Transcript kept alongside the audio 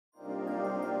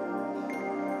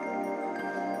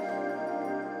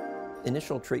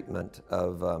Initial treatment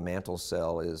of mantle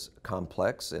cell is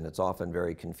complex and it's often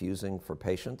very confusing for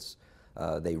patients.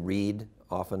 They read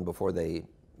often before they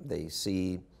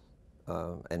see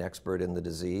an expert in the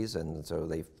disease, and so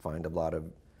they find a lot of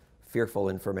fearful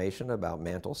information about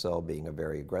mantle cell being a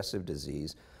very aggressive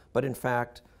disease. But in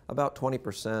fact, about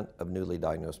 20% of newly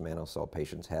diagnosed mantle cell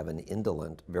patients have an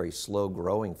indolent, very slow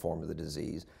growing form of the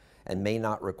disease and may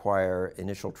not require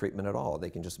initial treatment at all. They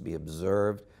can just be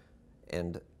observed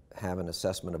and have an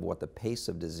assessment of what the pace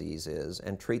of disease is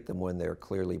and treat them when they're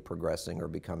clearly progressing or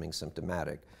becoming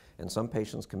symptomatic. And some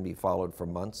patients can be followed for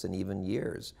months and even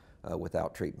years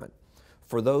without treatment.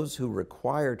 For those who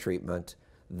require treatment,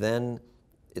 then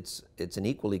it's an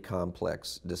equally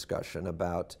complex discussion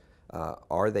about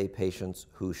are they patients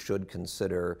who should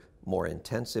consider more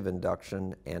intensive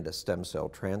induction and a stem cell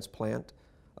transplant,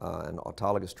 an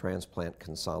autologous transplant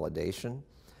consolidation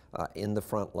in the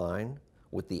front line,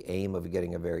 with the aim of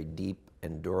getting a very deep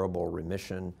and durable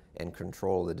remission and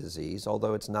control of the disease,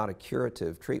 although it's not a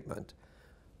curative treatment,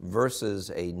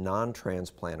 versus a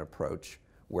non-transplant approach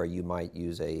where you might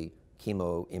use a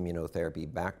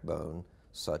chemo-immunotherapy backbone,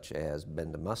 such as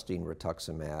bendamustine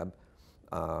rituximab,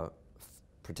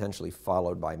 potentially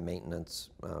followed by maintenance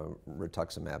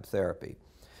rituximab therapy.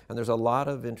 And there's a lot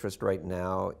of interest right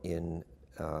now in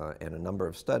and a number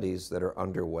of studies that are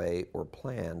underway or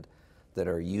planned that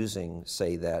are using,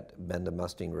 say, that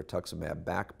bendamustine rituximab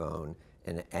backbone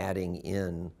and adding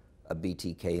in a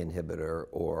BTK inhibitor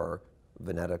or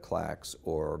venetoclax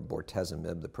or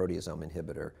bortezomib, the proteasome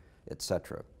inhibitor, et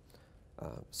cetera.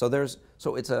 So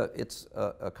it's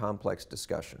a complex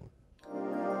discussion.